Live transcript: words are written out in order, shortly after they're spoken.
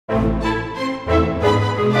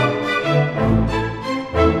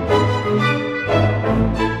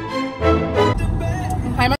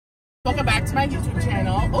to my YouTube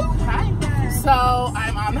channel. Oh, hi. So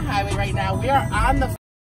I'm on the highway right now. We are on the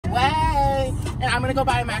way, and I'm gonna go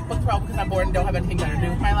buy a MacBook Pro because I'm bored and don't have anything better to do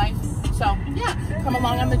with my life. So yeah, come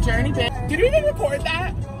along on the journey, bitch. Did we even record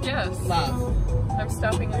that? Yes. Love. I'm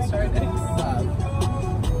stopping and starting. Love.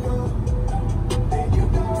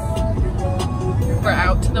 We're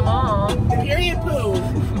out to the mall. Period poo.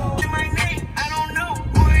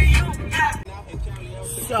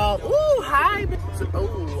 So, ooh, hi.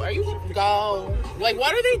 Oh, are you go? Like,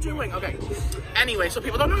 what are they doing? Okay. Anyway, so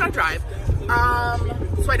people don't know how to drive.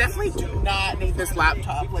 So I definitely do not need this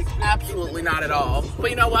laptop. Like, absolutely not at all.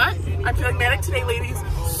 But you know what? I'm feeling manic today, ladies.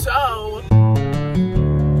 So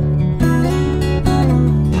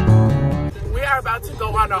we are about to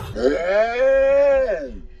go on a.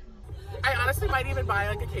 I honestly might even buy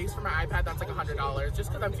like a case for my iPad that's like $100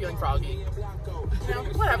 just because I'm feeling froggy. You know,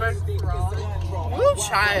 whatever. Woo,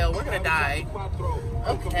 child, we're gonna die.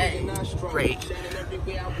 Okay, great.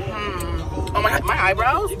 Oh my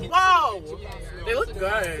eyebrows? Whoa, they look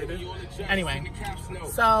good. Anyway,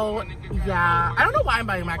 so yeah, I don't know why I'm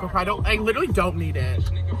buying a MacBook Pro. I literally don't need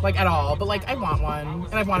it, like at all. But like I want one,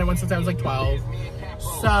 and I've wanted one since I was like 12.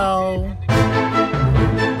 So.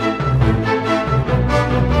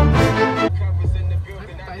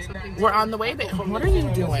 We're on the way there. What are you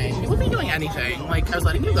doing? You wouldn't be doing anything. Like, I was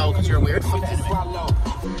letting you go because you're weird.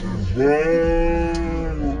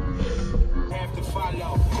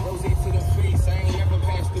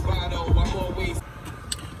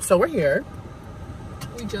 So we're here.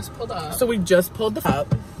 We just pulled up. So we just pulled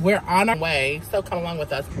up. We're on our way. So come along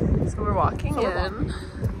with us. So we're walking in.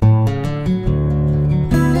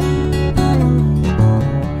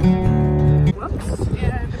 Whoops.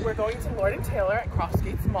 And we're going to Lord & Taylor at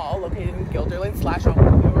Crossgates Mall, located in Guilderland /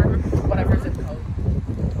 Albany, or whatever zip code.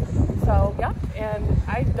 So yeah, and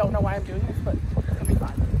I don't know why I'm doing this, but it's gonna be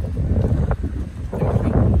fun.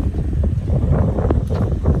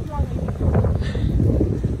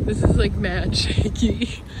 This is like mad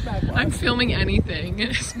shaky. I'm filming anything.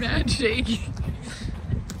 It's mad shaky.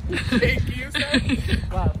 Shaky, you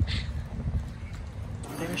said? Wow.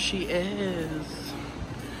 There she is.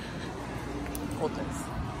 Hold this.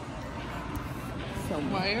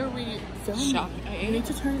 Film. Why are we Film. shopping? I need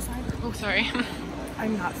to turn aside. Oh, sorry.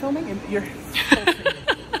 I'm not filming in you're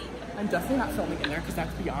I'm definitely not filming in there because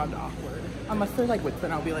that's beyond awkward. Unless they're like with,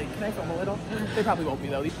 then I'll be like, can I film a little? They probably won't be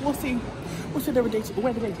though. We'll see. We'll see where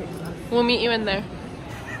the day takes us. We'll meet you in there.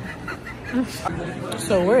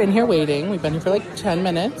 So we're in here waiting. We've been here for like 10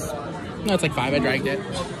 minutes. No, it's like 5. I dragged it.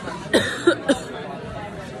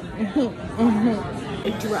 I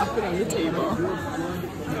dropped it on the table.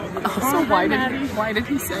 Also, why did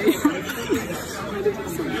he say?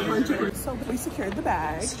 So we secured the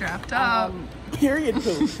bag. Strapped up. Period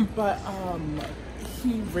poop. But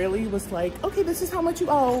he really was like, okay, this is how much you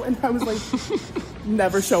owe. And I was like,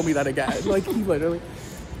 never show me that again. Like he literally,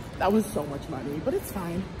 that was so much money, but it's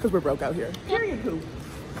fine because we're broke out here. Period poop.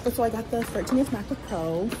 But so I got the 13-inch MacBook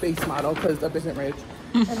Pro base model because of isn't rich.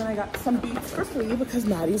 And then I got some Beats for free because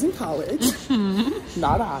Maddie's in college.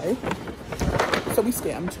 Not I. So we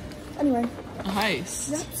scammed. Anyway. A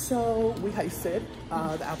heist. Yep, so we heisted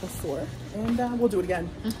the Apple Store and we'll do it again.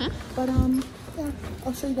 But yeah,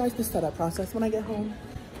 I'll show you guys the setup process when I get home.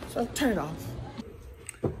 So turn it off.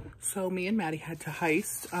 So me and Maddie had to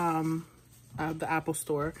heist the Apple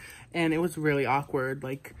Store and it was really awkward.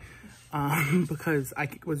 Like, because I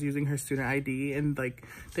was using her student ID and like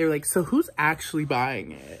they were like, so who's actually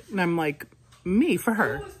buying it? And I'm like, me for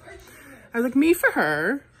her. I was like, me for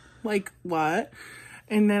her. Like, what?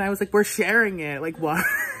 And then I was like, we're sharing it. Like, what?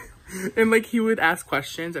 And like he would ask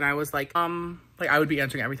questions and I was like I would be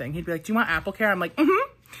answering everything. He'd be like, do you want Apple Care? I'm like,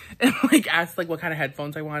 and like asked like what kind of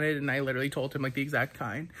headphones I wanted and I literally told him like the exact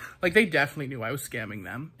kind. Like they definitely knew I was scamming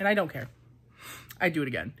them and I don't care. I'd do it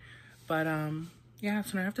again. But yeah,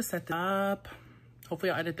 so now I have to set this up.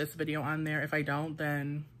 Hopefully I'll edit this video on there. If I don't,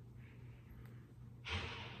 then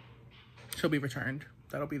she'll be returned.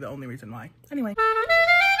 That'll be the only reason why. Anyway.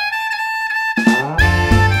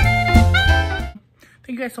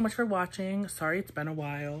 Thank you guys so much for watching. Sorry it's been a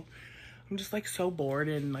while. I'm just like so bored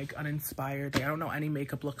and like uninspired. Like I don't know any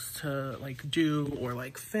makeup looks to like do or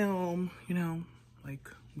like film, you know, like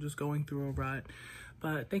I'm just going through a rut.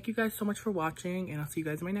 But thank you guys so much for watching and I'll see you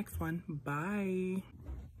guys in my next one. Bye.